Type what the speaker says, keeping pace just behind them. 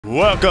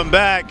Welcome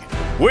back.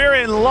 We're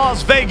in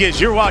Las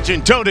Vegas. You're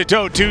watching Toe to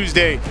Toe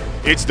Tuesday.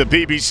 It's the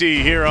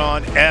PBC here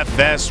on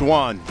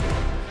FS1.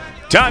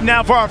 Time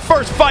now for our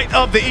first fight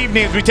of the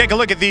evening as we take a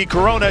look at the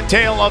Corona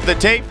tail of the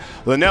tape.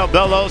 Lanell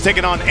Bellows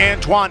taking on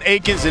Antowyan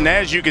Aikens, and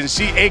as you can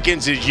see,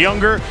 Aikens is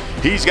younger.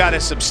 He's got a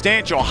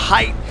substantial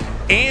height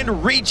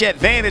and reach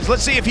advantage.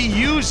 Let's see if he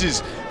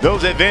uses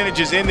those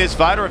advantages in this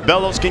fight or if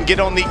Bellows can get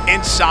on the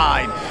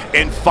inside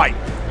and fight.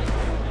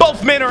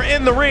 Both men are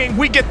in the ring.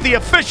 We get the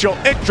official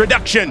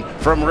introduction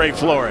from Ray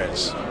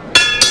Flores.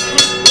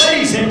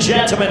 Ladies and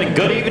gentlemen,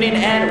 good evening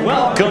and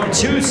welcome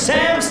to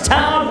Sam's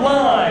Town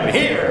Live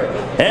here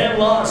in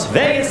Las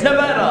Vegas,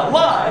 Nevada,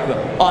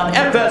 live on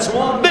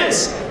FS1.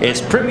 This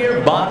is Premier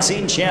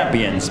Boxing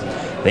Champions.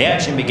 The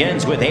action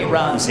begins with 8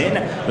 rounds in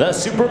the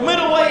super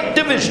middleweight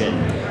division.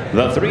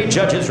 The 3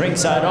 judges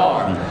ringside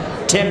are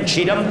Tim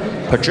Cheatham,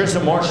 Patricia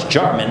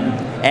Morse-Jarman,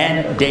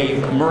 and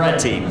Dave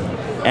Moretti.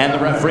 And the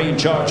referee in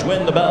charge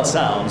when the bell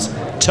sounds,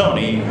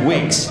 Tony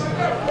Weeks.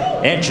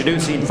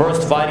 Introducing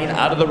first, fighting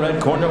out of the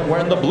red corner,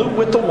 wearing the blue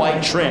with the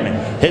white trim.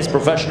 His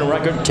professional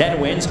record, 10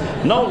 wins,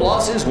 no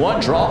losses, 1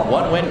 draw,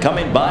 1 win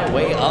coming by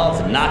way of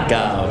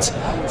knockouts.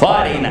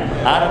 Fighting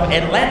out of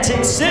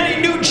Atlantic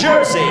City, New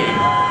Jersey.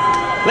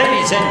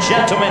 Ladies and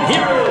gentlemen,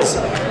 here is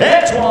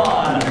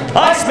Antowyan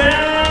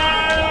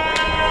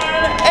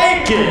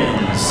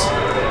Aikens.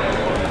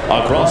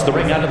 Across the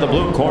ring out of the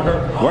blue corner,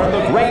 wearing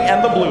the gray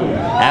and the blue.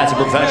 As a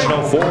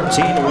professional, 14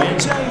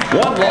 wins,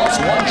 1 loss,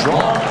 1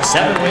 draw,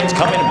 7 wins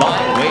coming by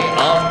way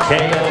of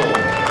KO.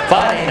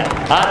 Fighting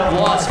out of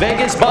Las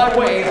Vegas by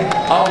way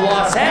of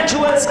Los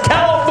Angeles,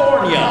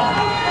 California.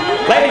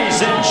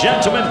 Ladies and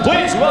gentlemen,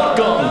 please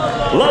welcome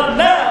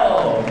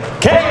Lanell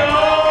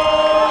KO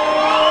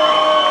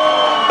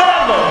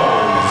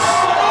Bellows.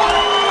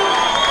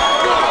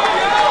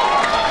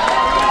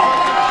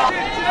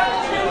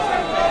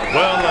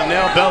 Well,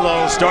 Lanell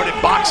Bellows started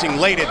boxing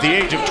late at the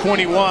age of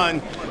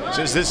 21.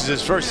 Says this is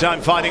his first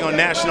time fighting on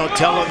national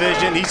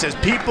television. He says,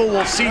 people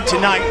will see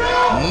tonight,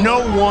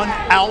 no one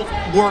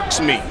outworks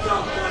me.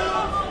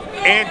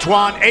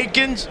 Antowyan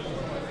Aikens,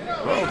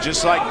 well,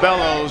 just like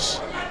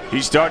Bellows, he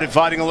started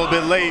fighting a little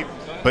bit late,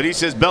 but he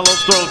says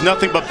Bellows throws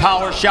nothing but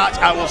power shots.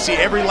 I will see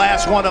every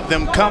last one of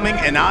them coming,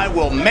 and I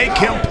will make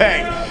him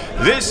pay.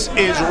 This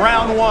is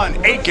round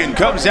 1. Aikens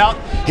comes out.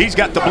 He's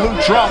got the blue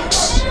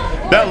trunks.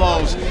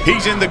 Bellows,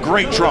 he's in the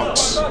gray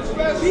trunks.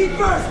 Be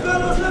first,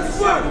 Bellows, let's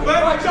work.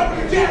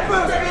 Be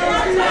first,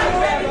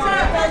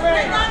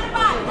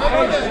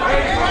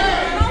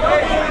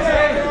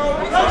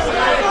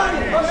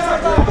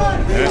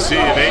 Let's see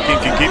if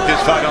Aikens can keep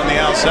this fight on the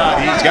outside.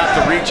 He's got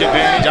the reach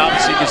advantage.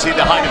 Obviously, you can see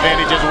the height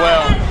advantage as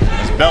well.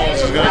 As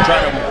Bellows is going to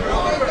try to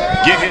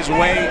get his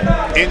way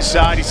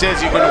inside. He says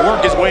he's going to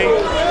work his way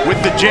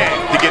with the jab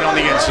to get on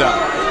the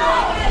inside.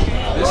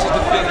 This is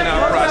the feeling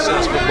out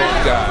process for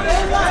both guys.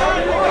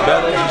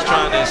 Bellows is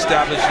trying to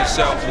establish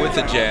himself with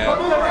the jab,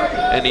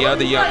 and the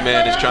other young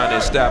man is trying to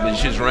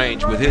establish his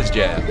range with his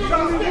jab.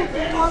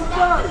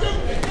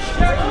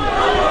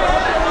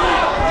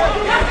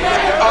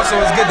 Also,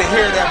 it's good to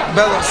hear that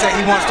Bellows say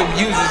he wants to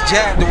use his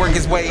jab to work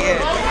his way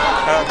in.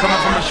 Coming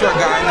from a short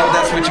guy, I know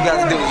that's what you got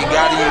to do. You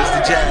got to use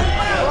the jab.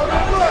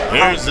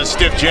 Here's the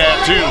stiff jab,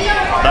 too,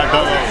 by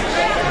Bellows.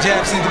 The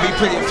jab seems to be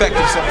pretty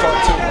effective so far,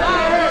 too.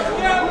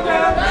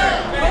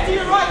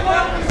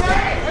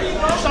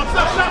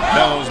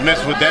 Bellows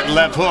missed with that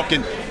left hook,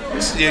 and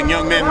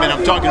young man,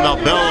 I'm talking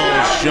about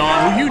Bellows,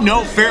 Sean, who you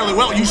know fairly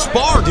well. You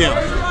sparred him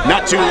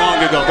not too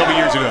long ago, a couple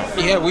years ago.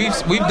 Yeah,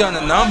 we've done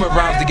a number of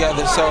rounds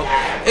together, so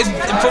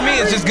for me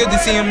it's just good to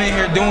see him in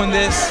here doing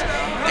this,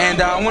 and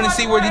I want to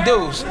see what he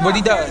does.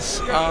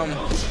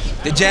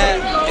 The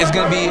jab is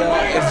going to be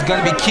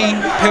key,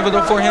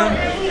 pivotal for him,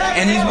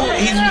 and he's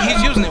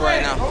using it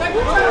right now.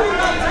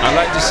 I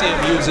like to see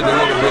him use it a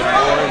little bit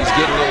more. He's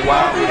getting a little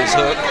wild with his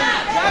hook.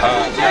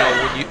 You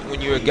know,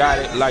 when you're a guy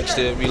that likes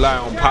to rely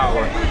on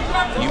power,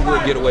 you will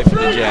get away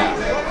from the jab.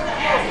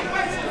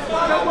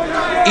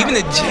 Even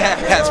the jab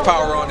has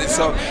power on it,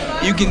 so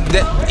you can.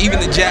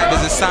 Even the jab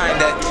is a sign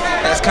that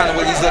that's kind of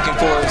what he's looking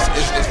for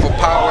is for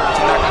power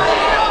to knock him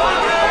out.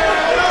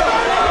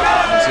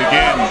 Once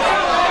again,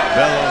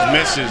 Bellows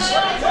misses.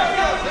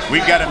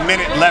 We've got a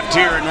minute left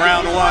here in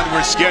round 1.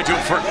 We're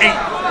scheduled for 8.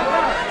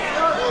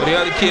 But the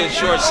other kid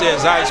short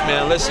says,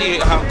 Iceman, let's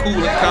see how cool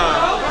and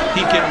calm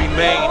he can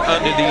remain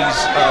under these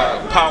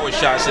power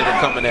shots that are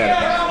coming at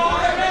him.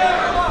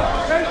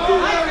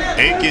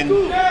 Aikens,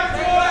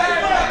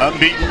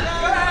 unbeaten.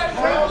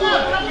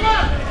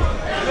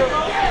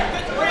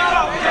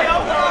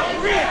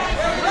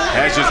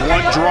 Has just 1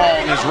 draw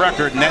on his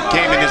record, and that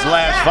came in his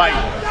last fight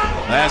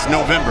last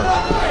November.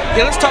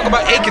 Yeah, let's talk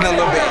about Aikens a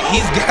little bit.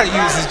 He's got to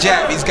use his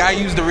jab. He's got to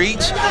use the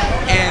reach.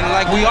 And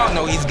like we all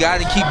know, he's got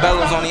to keep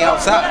Bellows on the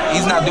outside.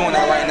 He's not doing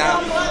that right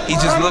now.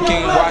 He's just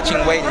looking,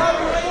 watching, waiting.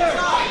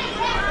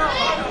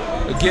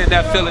 Again,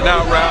 that filling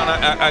out round,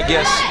 I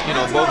guess, you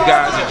know, both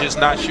guys are just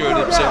not sure of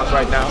themselves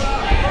right now.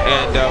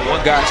 And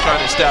one guy's trying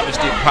to establish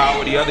the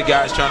power, the other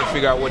guy's trying to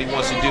figure out what he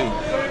wants to do.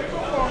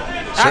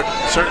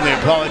 Certainly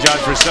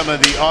apologize for some of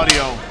the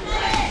audio,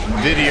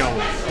 video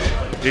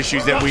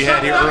issues that we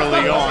had here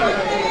early on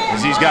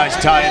as these guys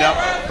tie it up.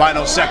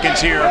 Final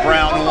seconds here of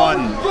round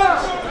one.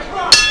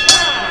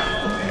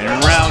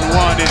 And round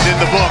one is in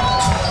the book.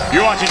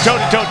 You're watching Toe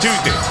to Toe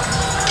Tuesday.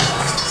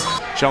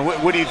 Sean,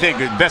 what do you think?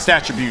 Best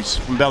attributes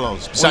from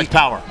Bellows besides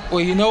power?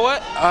 Well, you know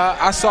what?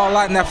 I saw a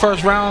lot in that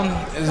first round.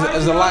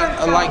 Is a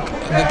lot like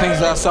the things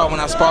that I saw when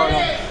I sparred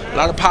him. A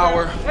lot of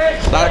power,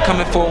 a lot of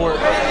coming forward.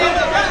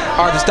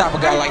 Hard to stop a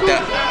guy like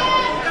that.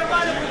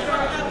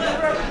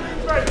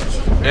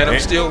 And I'm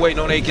still waiting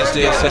on Aikens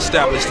to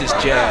establish this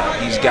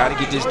jab. He's got to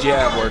get this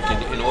jab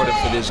working in order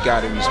for this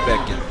guy to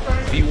respect him.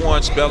 If he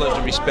wants Bellows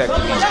to respect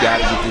him, he's got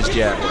to get this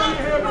jab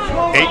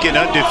working. Aiken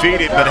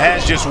undefeated, but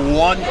has just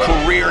one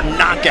career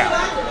knockout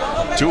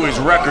to his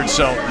record,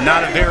 so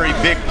not a very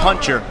big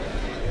puncher.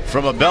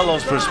 From a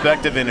Bellows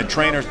perspective and a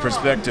trainer's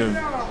perspective,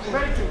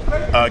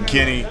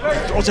 Kenny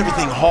throws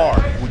everything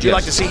hard. Would you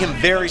like to see him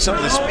vary some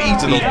of the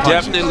speeds of those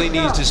punches? He definitely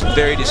needs to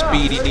vary the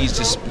speed. He needs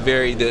to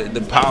vary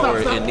the power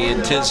and the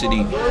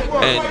intensity,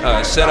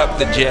 and set up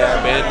the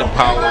jab and the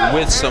power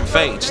with some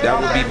feints. That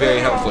would be very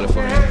helpful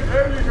for him.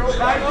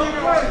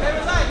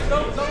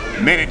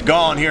 Minute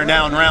gone here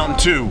now in round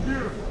two.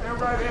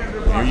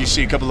 Here you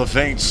see a couple of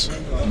feints.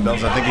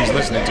 Bellows, I think he's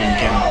listening to you,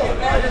 Kenny.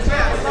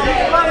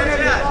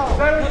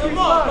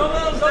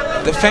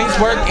 The feints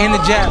work and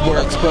the jab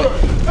works, but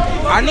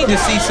I need to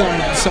see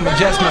some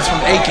adjustments from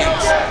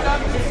Aikens.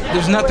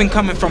 There's nothing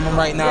coming from him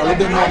right now. A little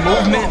bit more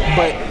movement,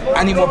 but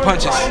I need more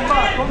punches.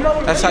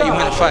 That's how you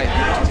win a fight.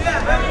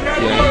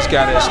 Yeah, he's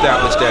got to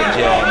establish that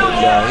jab,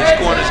 and his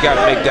corner's got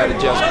to make that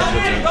adjustment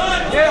with him.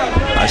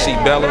 I see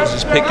Bellows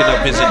is picking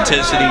up his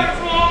intensity.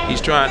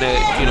 He's trying to,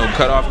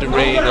 cut off the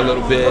ring a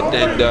little bit,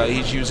 and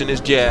he's using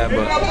his jab.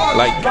 But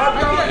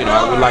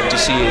I would like to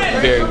see it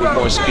vary with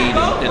more speed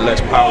and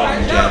less power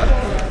on the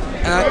jab.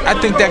 And I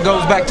think that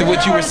goes back to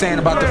what you were saying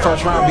about the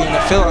first round being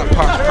a fill-out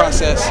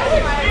process.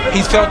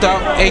 He's felt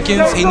out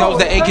Aikens. He knows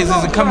that Aikens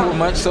isn't coming with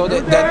much, so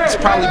that's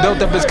probably built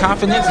up his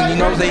confidence, and he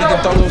knows that he can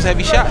throw those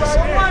heavy shots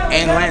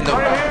and land them.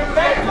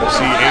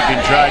 See,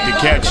 Aiken tried to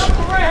catch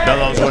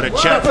Bellows with a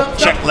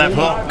check left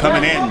hook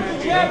coming in.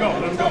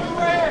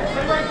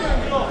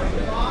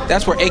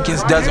 That's where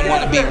Aikens doesn't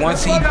want to be.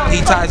 Once he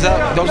ties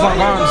up, those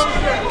long arms,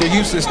 they're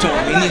useless to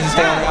him. He needs to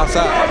stay on the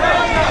outside.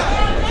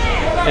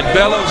 And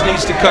Bellows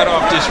needs to cut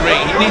off this ring.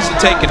 He needs to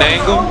take an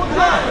angle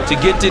to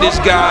get to this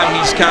guy.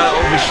 He's kind of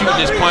overshooting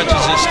his punches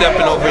and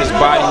stepping over his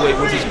body weight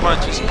with his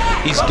punches.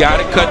 He's got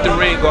to cut the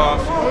ring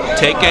off,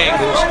 take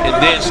angles, and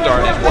then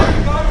start his work.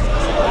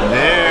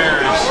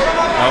 There's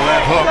a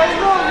left hook.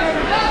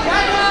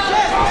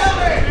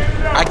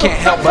 I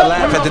can't help but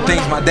laugh at the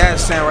things my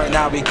dad's saying right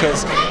now,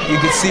 because you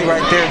can see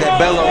right there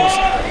that Bellows,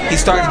 he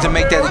started to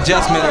make that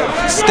adjustment of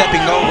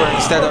stepping over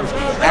instead of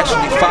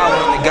actually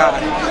following the guy,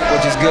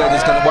 which is good.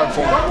 It's going to work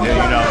for him.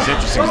 Yeah, it's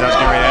interesting because I was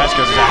getting ready to ask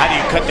us, how do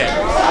you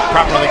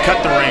properly cut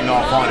the ring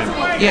off on him?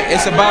 Yeah,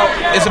 it's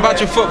about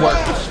your footwork.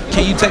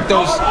 Can you take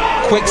those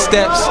quick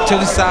steps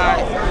to the side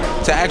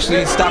to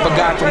actually stop a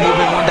guy from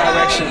moving one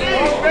direction?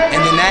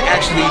 And then that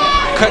actually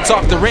cuts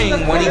off the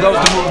ring. When he goes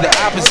to move the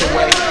opposite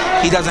way,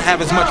 he doesn't have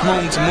as much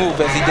room to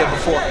move as he did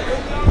before.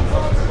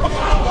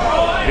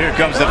 Here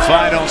comes the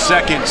final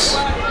seconds.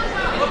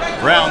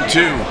 Round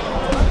two.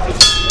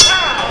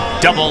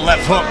 Double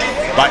left hook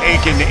by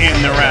Aiken to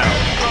end the round.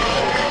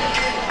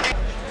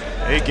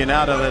 Aiken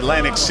out of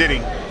Atlantic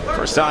City.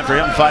 First time for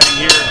him fighting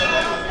here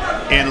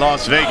in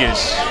Las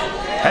Vegas.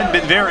 Hadn't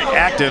been very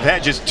active,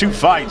 had just 2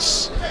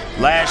 fights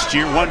last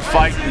year, 1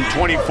 fight in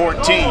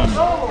 2014.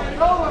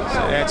 So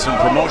had some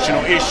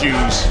promotional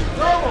issues.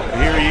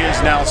 Here he is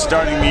now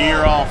starting the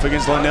year off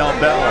against Lanell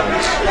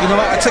Bellows. You know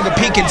what, I took a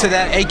peek into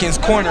that Aikens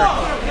corner.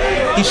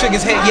 He shook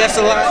his head yes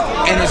a lot,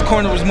 and his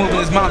corner was moving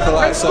his mouth a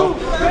lot. So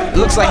it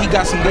looks like he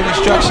got some good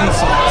instructions,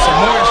 some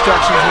more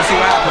instructions. We'll see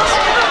what happens.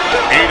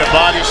 A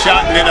body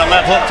shot and then a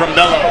left hook from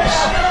Bellows.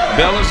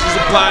 Bellows is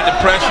applying the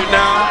pressure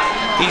now.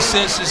 He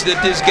senses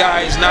that this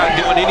guy is not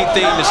doing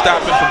anything to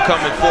stop him from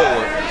coming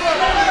forward.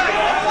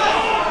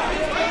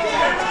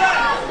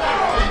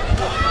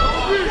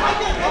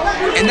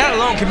 And that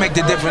alone can make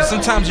the difference.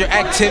 Sometimes your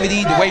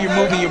activity, the way you're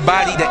moving your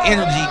body, the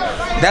energy,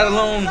 that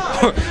alone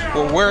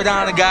will wear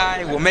down a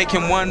guy, will make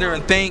him wonder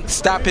and think,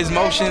 stop his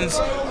motions,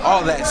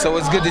 all that. So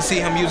it's good to see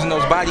him using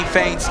those body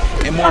feints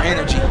and more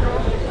energy.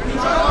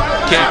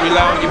 Can't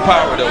rely on your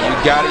power though. You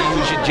gotta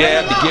use your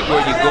jab to get where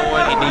you're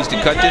going. He needs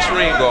to cut this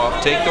ring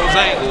off, take those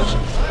angles,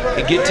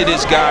 and get to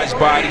this guy's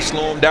body,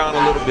 slow him down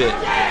a little bit.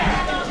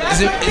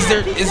 Is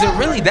there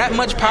really that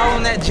much power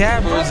in that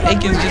jab, or is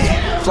Aikens just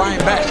flying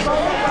back?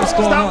 What's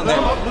going on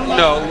there?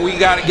 No, we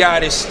got a guy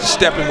that's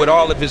stepping with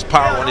all of his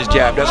power on his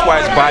jab. That's why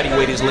his body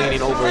weight is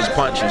leaning over his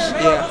punches.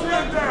 Yeah.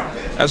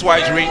 That's why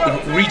he's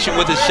reaching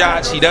with his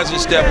shots. He doesn't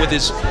step with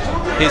his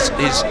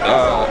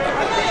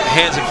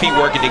hands and feet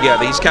working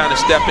together. He's kind of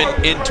stepping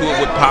into it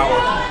with power,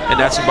 and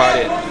that's about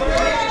it.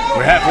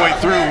 We're halfway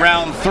through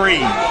round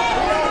 3.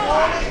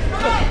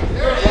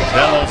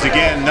 Bellows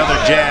again, another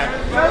jab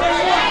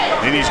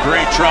in these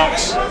gray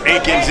trunks,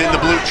 Aikens in the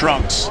blue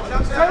trunks.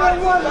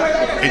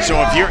 And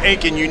so if you're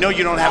Aikens, you know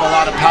you don't have a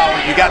lot of power.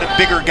 You got a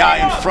bigger guy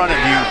in front of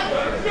you.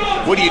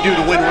 What do you do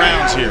to win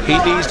rounds here? He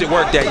needs to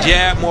work that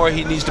jab more.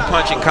 He needs to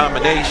punch in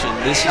combination.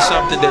 This is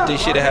something that they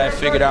should have had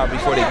figured out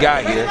before they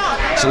got here.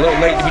 It's a little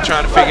late to be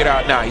trying to figure it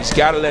out now. He's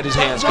got to let his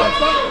hands go.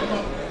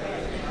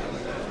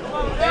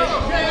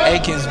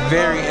 Aikens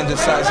very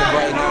indecisive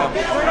right now.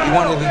 He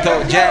wanted to throw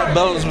a jab.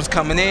 Bellows was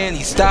coming in.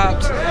 He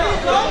stopped.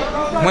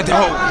 Went to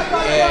hold.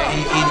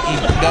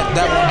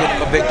 That won't get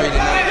him a victory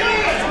tonight.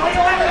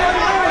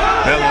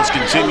 Bellows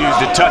continues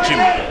to touch him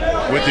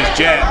with his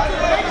jab.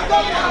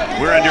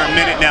 We're under a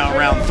minute now,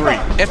 round 3.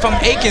 If I'm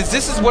Aikens,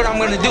 this is what I'm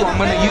going to do. I'm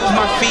going to use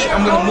my feet.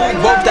 I'm going to move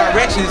both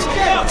directions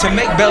to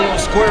make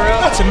Bellows square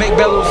up, to make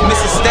Bellows miss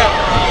a step.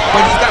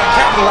 But he's got to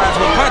capitalize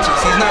with punches.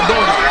 He's not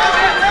doing it.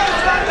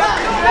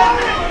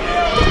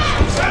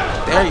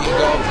 There you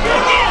go.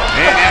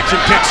 And action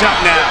picks up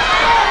now.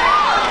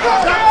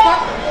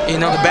 You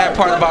know, the bad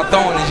part about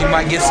throwing is you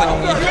might get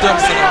some when you throw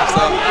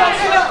some.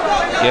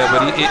 Yeah,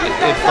 but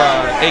if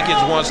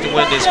Aikens wants to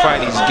win this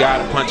fight, he's got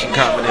a punching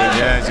combination.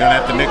 Yeah, he's going to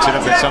have to mix it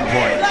up at some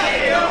point.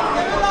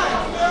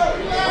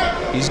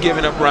 He's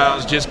giving up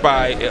rounds just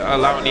by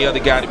allowing the other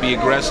guy to be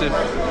aggressive.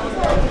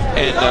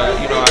 And,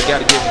 you know, I got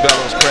to give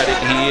Bellows credit.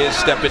 He is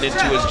stepping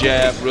into his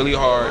jab really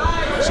hard.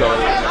 So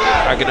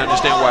I can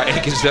understand why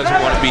Aikens doesn't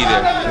want to be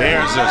there.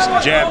 There's a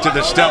jab to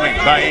the stomach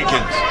by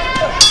Aikens.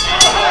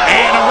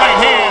 And a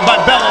right hand by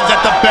Bellows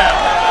at the bell.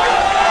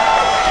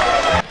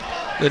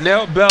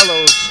 Lanell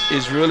Bellows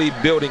is really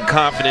building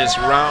confidence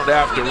round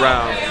after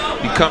round,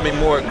 becoming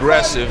more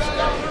aggressive,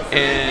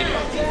 and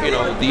you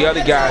know the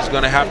other guy's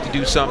going to have to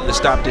do something to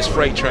stop this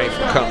freight train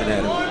from coming at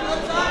him.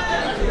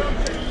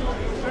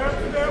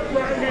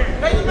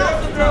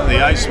 Well, the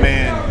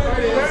Iceman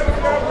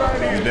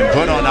has been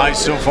put on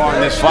ice so far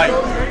in this fight.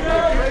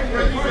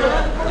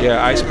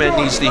 Yeah, Iceman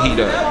needs to heat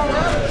up.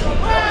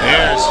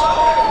 There's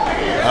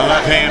a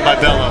left hand by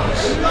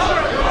Bellows.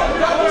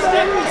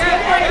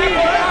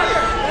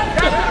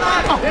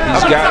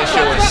 He's got to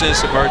show a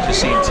sense of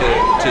urgency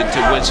to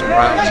win some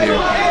rounds here,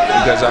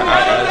 because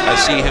I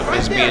see him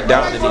as being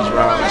down in these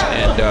rounds,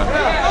 and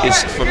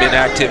it's from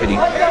inactivity.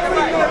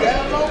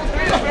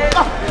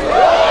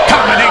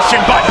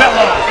 Combination by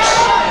Bellows.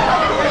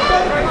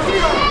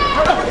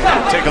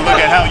 Take a look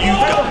at how you've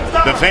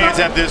got. The fans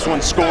have this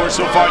one scored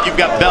so far. You've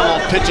got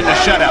Bellows pitching a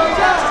shutout.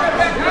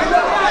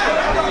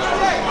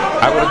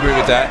 I would agree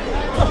with that.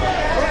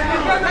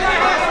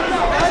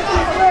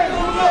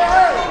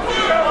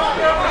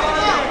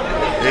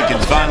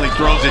 Aikens finally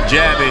throws a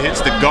jab. It hits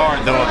the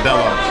guard, though, of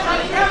Bellows.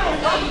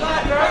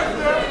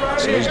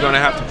 So he's going to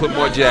have to put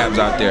more jabs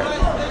out there.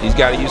 He's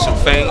got to use some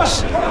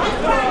feints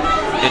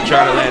and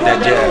try to land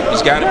that jab.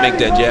 He's got to make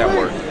that jab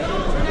work.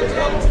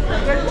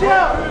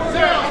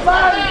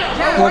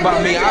 What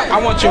about me?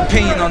 I want your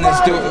opinion on this,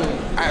 dude.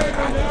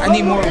 I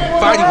need more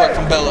body work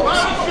from Bellows.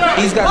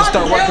 He's got to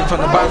start working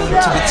from the bottom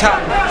to the top.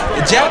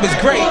 The jab is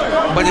great,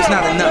 but it's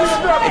not enough.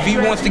 If he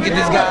wants to get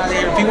this guy out of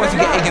here, if he wants to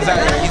get Aikens out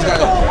of here, he's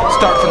got to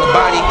start from the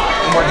body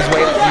and work his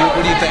way up.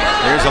 What do you think?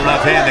 There's a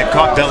left hand that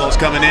caught Bellows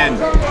coming in,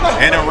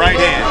 and a right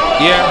hand.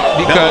 Yeah,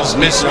 because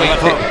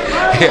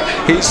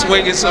he's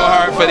swinging so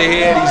hard for the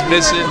head, he's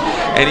missing,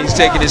 and he's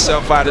taking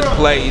himself out of the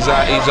play. He's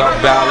off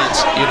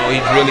balance. You know, he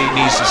really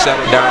needs to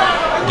settle down,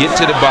 get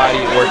to the body,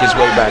 and work his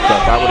way back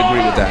up. I would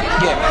agree with that.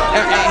 Yeah,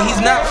 and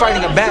he's not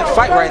fighting a bad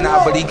fight right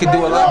now, but he could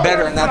do a lot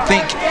better, and I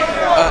think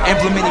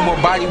implementing more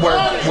body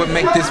work would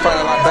make this fight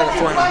a lot better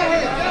for him.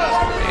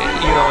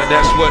 You know, and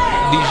that's what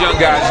these young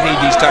guys need,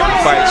 these type of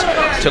fights,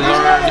 to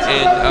learn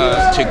and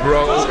to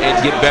grow and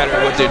get better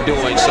at what they're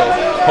doing. So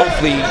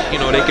hopefully,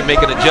 you know, they can make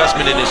an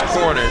adjustment in his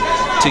corner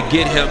to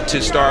get him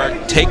to start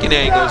taking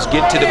angles,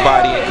 get to the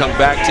body, and come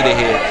back to the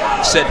head,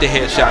 set the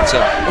head shots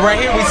up.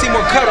 Right here we see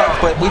more cutoff,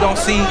 but we don't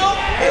see,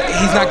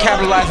 he's not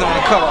capitalizing on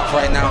the cutoff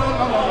right now.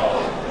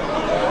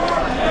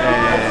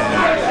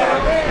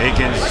 And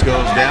Aikens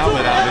goes down,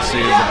 but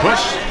obviously it's a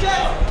push.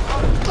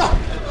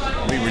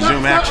 We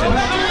resume action.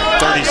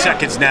 30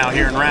 seconds now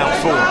here in round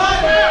 4.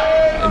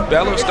 And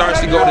Bellows starts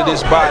to go to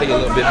this body a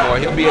little bit more.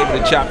 He'll be able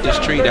to chop this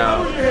tree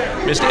down.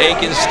 Mr.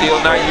 Aikens still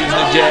not using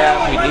the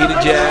jab. We need a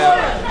jab.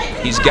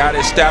 He's got to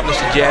establish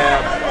a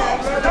jab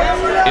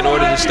in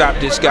order to stop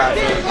this guy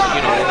from,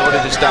 you know, in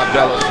order to stop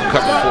Bellows from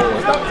coming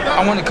forward.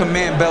 I want to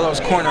command Bellows'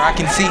 corner. I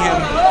can see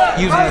him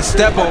using the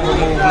step over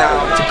move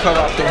now to cut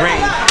off the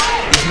ring.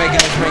 He's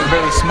making his ring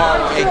very small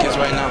with Aikens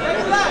right now.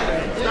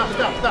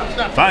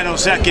 Final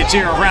seconds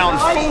here, round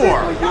 4.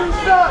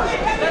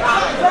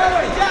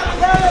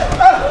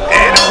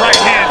 And a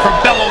right hand from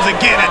Bellows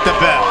again at the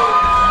bell.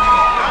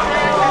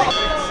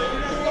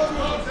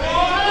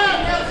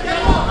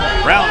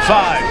 Round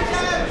 5.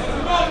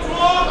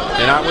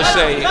 And I would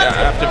say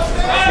after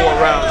 4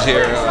 rounds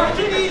here,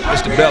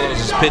 Mr. Bellows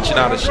is pitching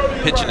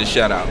a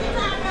shutout.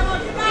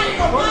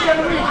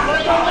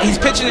 He's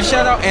pitching a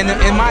shutout, and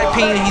in my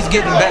opinion, he's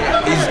getting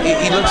better.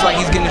 He looks like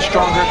he's getting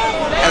stronger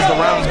as the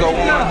rounds go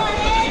on.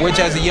 which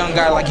as a young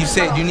guy, like you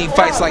said, you need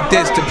fights like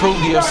this to prove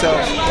to yourself,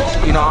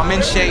 you know, I'm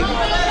in shape,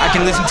 I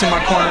can listen to my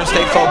corner,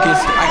 stay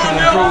focused, I can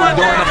improve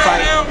during the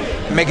fight,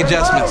 make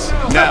adjustments.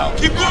 Now,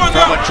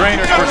 from a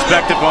trainer's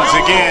perspective, once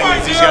again,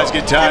 as these guys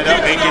get tied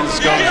up, Aikens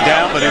goes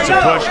down, but it's a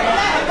push.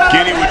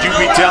 Kenny, would you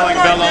be telling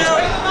Bellows,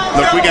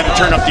 look, we got to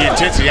turn up the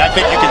intensity. I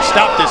think you can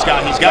stop this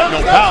guy. He's got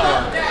no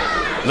power.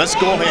 Let's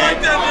go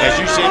ahead, as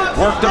you said,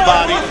 work the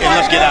body, and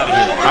let's get out of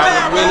here. I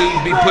would really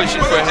be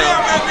pushing for him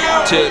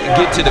to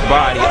get to the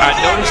body. I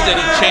noticed that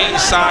he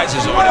changed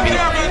sizes on him.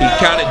 He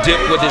kind of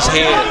dipped with his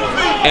head,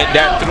 and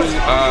that threw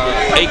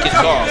Aikens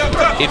off.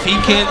 If he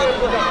can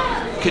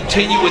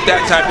continue with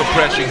that type of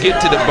pressure, get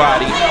to the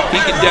body, he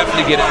can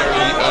definitely get an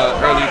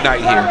early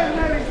night here.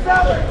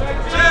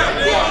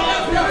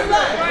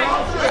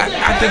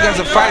 I think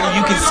as a fighter,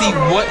 you can see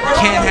what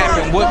can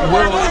happen, what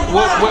will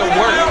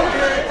work.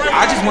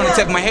 I just want to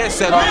take my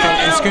headset off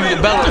and scream to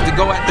Bellows to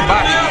go at the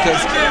body,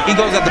 because he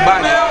goes at the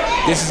body,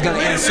 this is going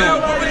to end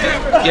soon.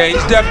 Yeah,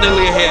 he's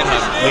definitely a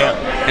headhunter.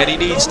 Yeah. And he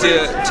needs to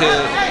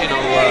you know,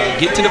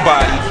 get to the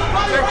body,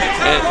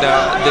 and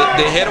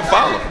the head will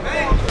follow.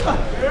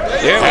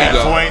 There we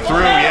go. Halfway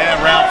through, yeah,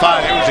 round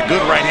 5. There was a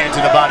good right hand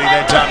to the body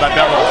that time by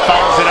Bellows.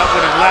 Follows it up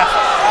with his left,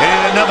 and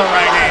then another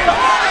right hand.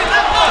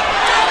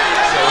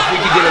 So if we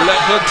can get a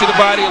left hook to the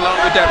body along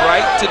with that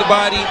right to the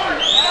body,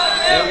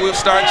 then we'll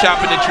start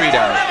chopping the tree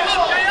down.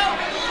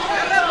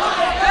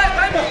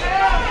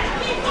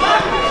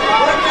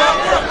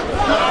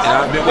 And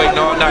I've been waiting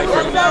all night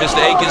for Mr.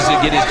 Aikens to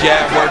get his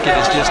jab working.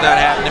 It's just not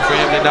happening for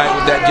him tonight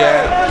with that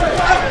jab.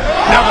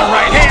 Now the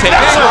right hand.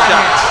 Taking some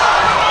shots.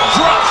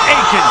 Drop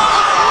Aikens.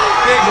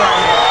 Big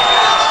right hand.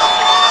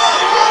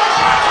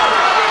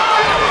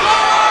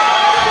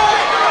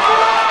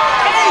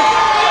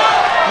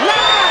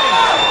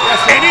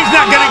 And he's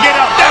not going to get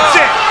up. That's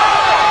it.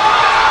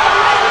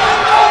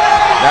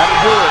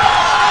 That'll do it.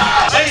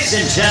 Ladies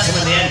and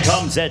gentlemen, the end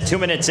comes at 2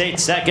 minutes 8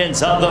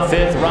 seconds of the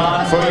 5th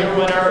round for your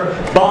winner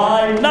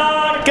by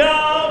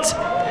knockout,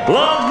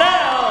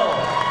 Lanell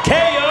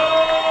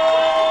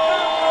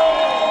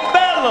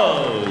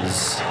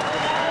Bellows.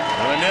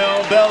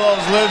 Lanell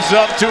Bellows lives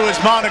up to his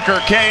moniker,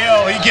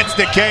 KO. He gets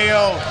the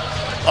KO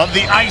of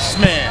the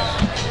Iceman,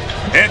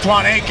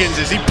 Antowyan Aikens,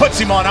 as he puts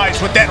him on ice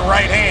with that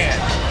right hand.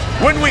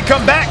 When we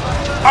come back,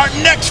 our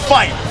next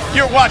fight,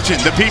 you're watching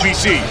the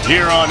PBC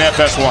here on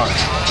FS1.